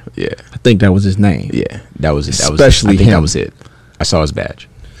 sir. Yeah. I think that was his name. Yeah, that was it. Especially I think him. that was it. I saw his badge.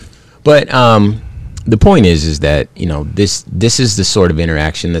 But the point is that, you know, this is the sort of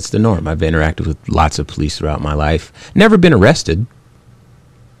interaction that's the norm. I've interacted with lots of police throughout my life. Never been arrested.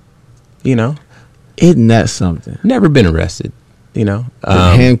 You know, Isn't that something? never been arrested. You know,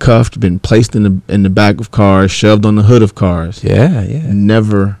 Been handcuffed, been placed in the back of cars, shoved on the hood of cars. yeah.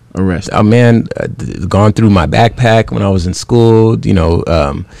 Never arrested. A man gone through my backpack when I was in school. You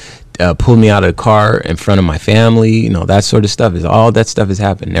know, pulled me out of the car in front of my family. You know, that sort of stuff is all that stuff has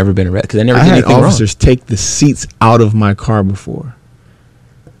happened. Never been arrested because I never I did had anything officers take the seats out of my car before, wrong.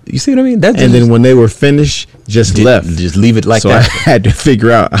 You see what I mean? That's and then when they were finished, just left. Just leave it like so that. I had to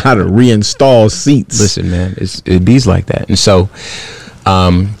figure out how to reinstall seats. Listen, man, it bees like that. And so,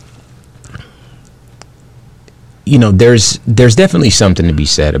 you know, there's definitely something to be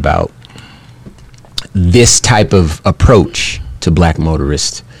said about this type of approach to black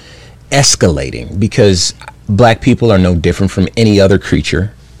motorists escalating, because black people are no different from any other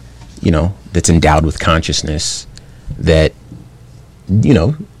creature, you know, that's endowed with consciousness that, you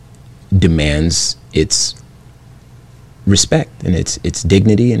know, demands its respect and its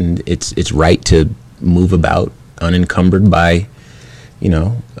dignity and its right to move about unencumbered by, you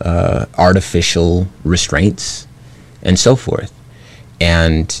know, artificial restraints and so forth.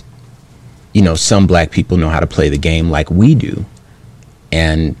 And, you know, some black people know how to play the game like we do,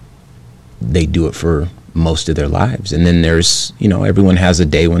 and they do it for most of their lives. And then there's, you know, everyone has a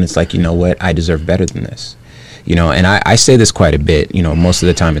day when it's like, you know what, I deserve better than this. You know, and I say this quite a bit, you know, most of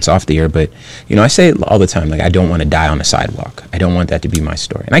the time it's off the air, but, you know, I say it all the time, like, I don't want to die on a sidewalk. I don't want that to be my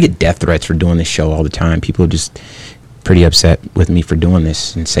story. And I get death threats for doing this show all the time. People are just pretty upset with me for doing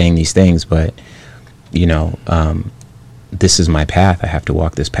this and saying these things, but, you know, this is my path. I have to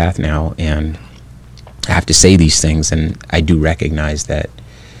walk this path now, and I have to say these things. And I do recognize that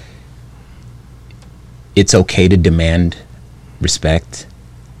it's okay to demand respect.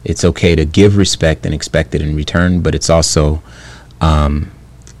 It's okay to give respect and expect it in return, but it's also it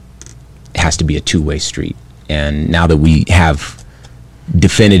has to be a two-way street. And now that we have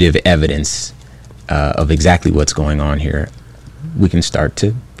definitive evidence of exactly what's going on here, we can start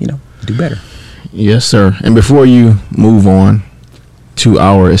to, you know, do better. Yes, sir. And before you move on to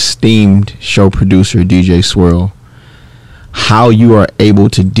our esteemed show producer, DJ Swirl, how you are able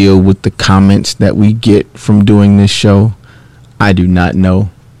to deal with the comments that we get from doing this show, I do not know.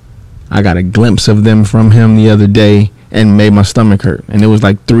 I got a glimpse of them from him the other day and made my stomach hurt. And it was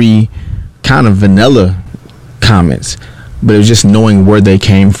like 3 kind of vanilla comments, but it was just knowing where they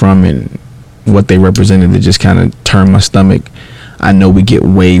came from and what they represented that just kind of turned my stomach. I know we get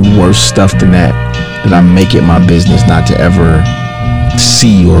way worse stuff than that I make it my business not to ever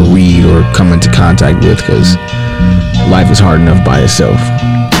see or read or come into contact with, because life is hard enough by itself.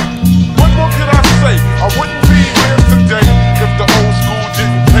 What more could I say? I wouldn't be here today if the old school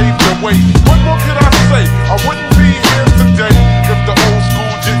didn't pave the way. What more could I say? I wouldn't be here today if the old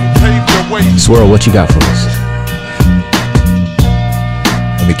school didn't pave the way. Swirl, what you got for us?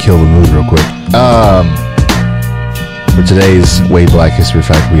 kill the mood real quick. For today's Way Black History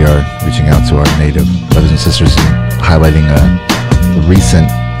Fact, we are reaching out to our Native brothers and sisters and highlighting a recent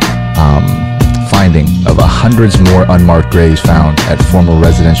finding of hundreds more unmarked graves found at former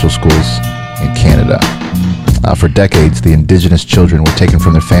residential schools in Canada. For decades, the indigenous children were taken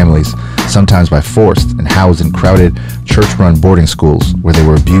from their families, sometimes by force, and housed in crowded, church-run boarding schools where they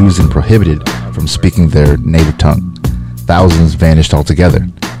were abused and prohibited from speaking their native tongue. Thousands vanished altogether.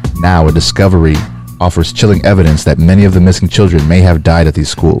 Now, a discovery offers chilling evidence that many of the missing children may have died at these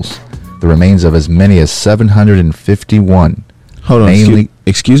schools. The remains of as many as 751. Hold on, mainly,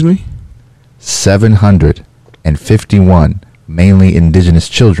 excuse me? 751 mainly indigenous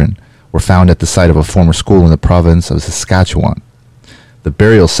children were found at the site of a former school in the province of Saskatchewan. The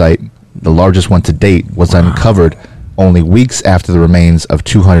burial site, the largest one to date, was uncovered only weeks after the remains of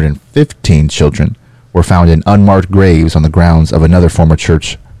 215 children were found in unmarked graves on the grounds of another former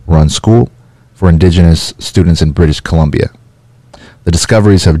church-run school for indigenous students in British Columbia. The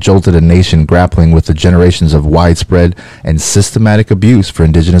discoveries have jolted a nation grappling with the generations of widespread and systematic abuse for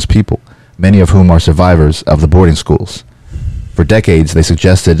indigenous people, many of whom are survivors of the boarding schools. For decades, they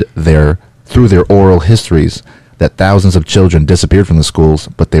suggested through their oral histories that thousands of children disappeared from the schools,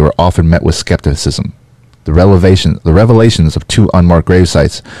 but they were often met with skepticism. The revelations of 2 unmarked grave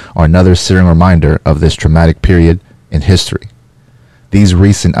sites are another searing reminder of this traumatic period in history. These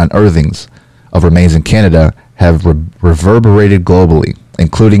recent unearthings of remains in Canada have reverberated globally,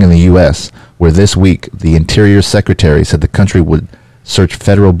 including in the U.S., where this week the Interior Secretary said the country would search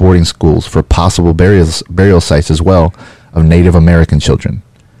federal boarding schools for possible burial sites as well of Native American children.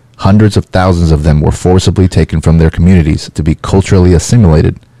 Hundreds of thousands of them were forcibly taken from their communities to be culturally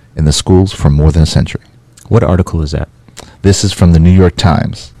assimilated in the schools for more than a century. What article is that? This is from the New York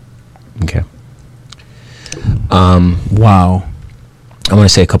Times. Okay. Wow. I want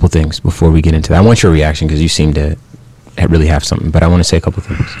to say a couple things before we get into that. I want your reaction because you seem to really have something, but I want to say a couple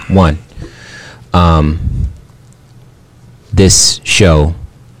things. One, this show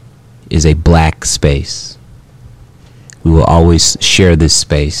is a black space. We will always share this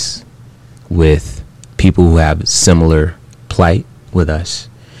space with people who have similar plight with us,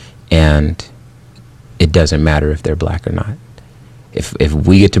 and it doesn't matter if they're black or not. If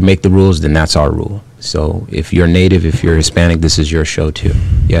we get to make the rules, then that's our rule. So if you're Native, if you're Hispanic, this is your show too.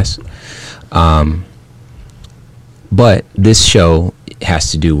 Yes? But this show has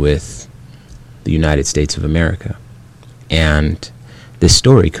to do with the United States of America. And this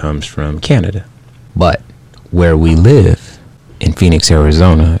story comes from Canada. But where we live in Phoenix,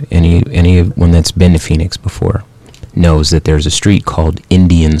 Arizona, anyone that's been to Phoenix before knows that there's a street called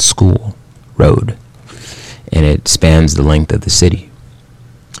Indian School Road, and it spans the length of the city.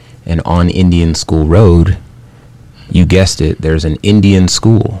 And on Indian School Road, you guessed it, there's an Indian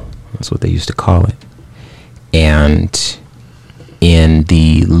school. That's what they used to call it. And in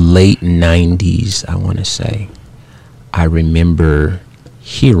the late 90s, I want to say, I remember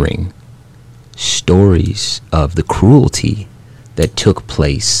hearing stories of the cruelty that took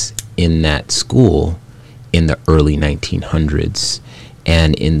place in that school in the early 1900s,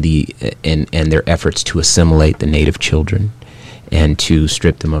 and in their efforts to assimilate the Native children and to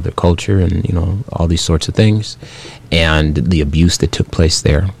strip them of their culture and, you know, all these sorts of things, and the abuse that took place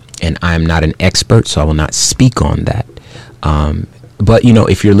there. And I'm not an expert, so I will not speak on that. But, you know,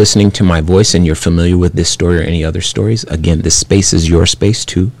 if you're listening to my voice and you're familiar with this story or any other stories, again, this space is your space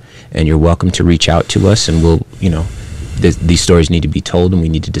too, and you're welcome to reach out to us, and we'll, you know, these stories need to be told, and we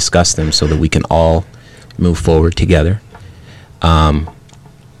need to discuss them so that we can all move forward together.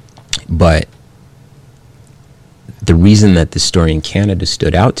 But the reason that this story in Canada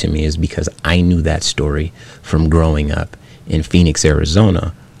stood out to me is because I knew that story from growing up in Phoenix,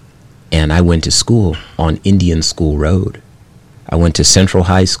 Arizona, and I went to school on Indian School Road. I went to Central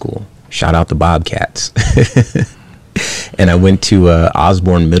High School. Shout out the Bobcats. And I went to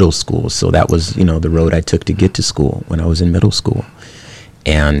Osborne Middle School. So that was, you know, the road I took to get to school when I was in middle school.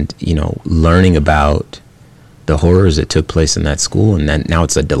 And, you know, learning about the horrors that took place in that school, and then now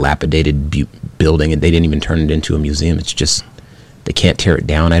it's a dilapidated building, and they didn't even turn it into a museum. It's just, they can't tear it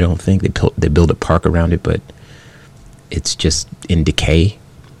down, I don't think. They build a park around it, but it's just in decay.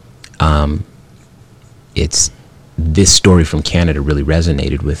 This story from Canada really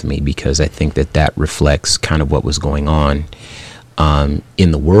resonated with me because I think that reflects kind of what was going on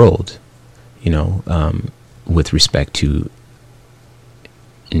in the world, you know, with respect to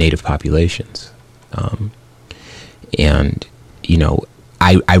Native populations. And, you know,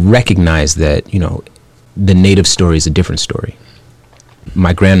 I recognize that, you know, the Native story is a different story.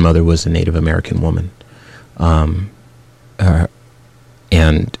 My grandmother was a Native American woman.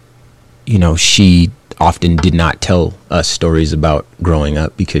 And, you know, she often did not tell us stories about growing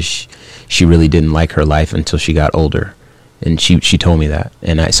up because she really didn't like her life until she got older. And she told me that.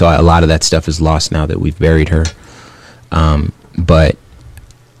 And so a lot of that stuff is lost now that we've buried her. But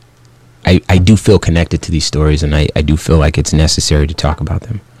I do feel connected to these stories, and I do feel like it's necessary to talk about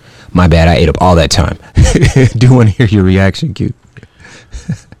them. My bad, I ate up all that time. Do want to hear your reaction, Q.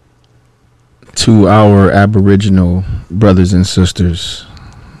 To our Aboriginal brothers and sisters,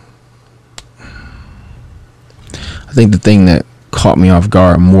 I think the thing that caught me off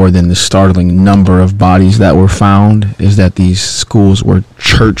guard more than the startling number of bodies that were found is that these schools were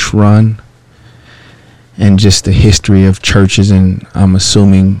church run, and just the history of churches, and I'm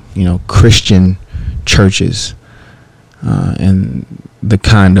assuming, you know, Christian churches, and the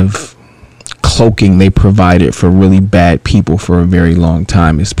kind of cloaking they provided for really bad people for a very long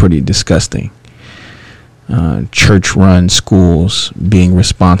time is pretty disgusting. Church-run schools being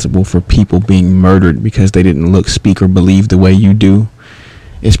responsible for people being murdered because they didn't look, speak, or believe the way you do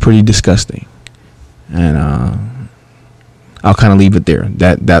is pretty disgusting. And I'll kind of leave it there.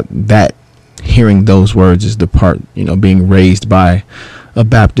 That hearing those words is the part, you know, being raised by a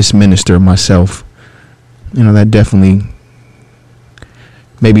Baptist minister myself, you know, that definitely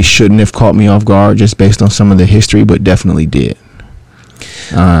maybe shouldn't have caught me off guard just based on some of the history, but definitely did.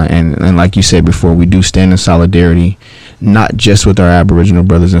 And like you said before, we do stand in solidarity, not just with our Aboriginal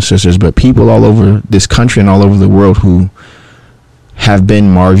brothers and sisters, but people all over this country and all over the world who have been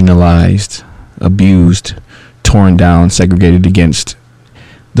marginalized, abused, torn down, segregated against.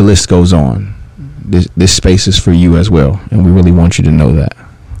 The list goes on. This space is for you as well, and we really want you to know that.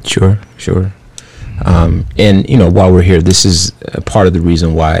 Sure. And, you know, while we're here, this is a part of the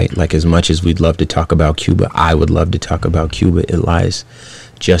reason why, like, as much as we'd love to talk about Cuba, I would love to talk about Cuba. It lies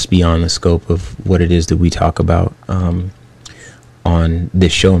just beyond the scope of what it is that we talk about on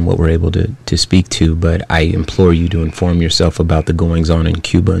this show and what we're able to speak to. But I implore you to inform yourself about the goings on in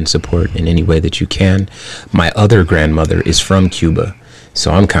Cuba and support in any way that you can. My other grandmother is from Cuba,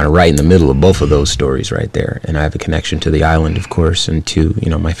 so I'm kind of right in the middle of both of those stories right there. And I have a connection to the island, of course, and to, you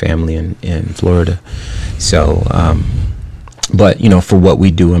know, my family in Florida. So, but, you know, for what we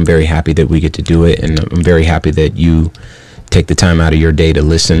do, I'm very happy that we get to do it. And I'm very happy that you take the time out of your day to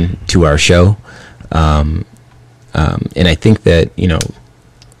listen to our show. And I think that, you know,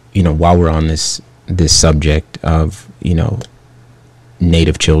 while we're on this subject of, you know,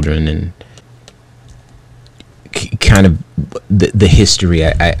 Native children and kind of the history,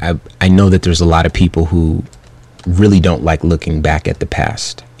 I know that there's a lot of people who really don't like looking back at the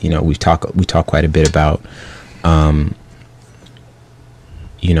past. You know, we talk quite a bit about,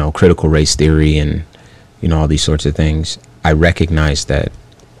 you know, critical race theory and, you know, all these sorts of things. I recognize that,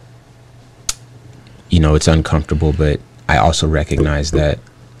 you know, it's uncomfortable, but I also recognize that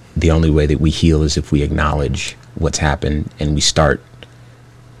the only way that we heal is if we acknowledge what's happened and we start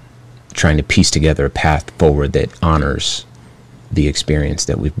trying to piece together a path forward that honors the experience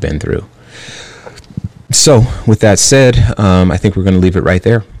that we've been through. So with that said, I think we're going to leave it right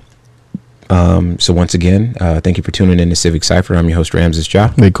there. So once again, thank you for tuning in to Civic Cypher. I'm your host, Ramses Ja.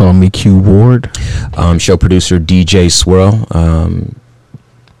 They call me Q Ward. Show producer, DJ Swirl.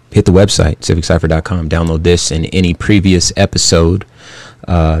 Hit the website, civiccypher.com. Download this and any previous episode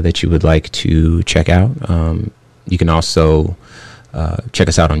that you would like to check out. You can also check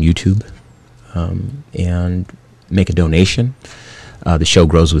us out on YouTube and make a donation. The show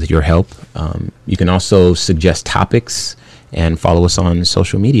grows with your help. You can also suggest topics and follow us on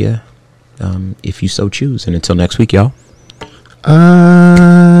social media if you so choose. And until next week, y'all.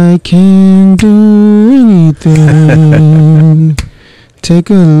 I can do anything. Take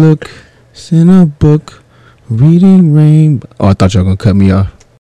a look, send a book, reading rain. Oh, I thought y'all gonna cut me off.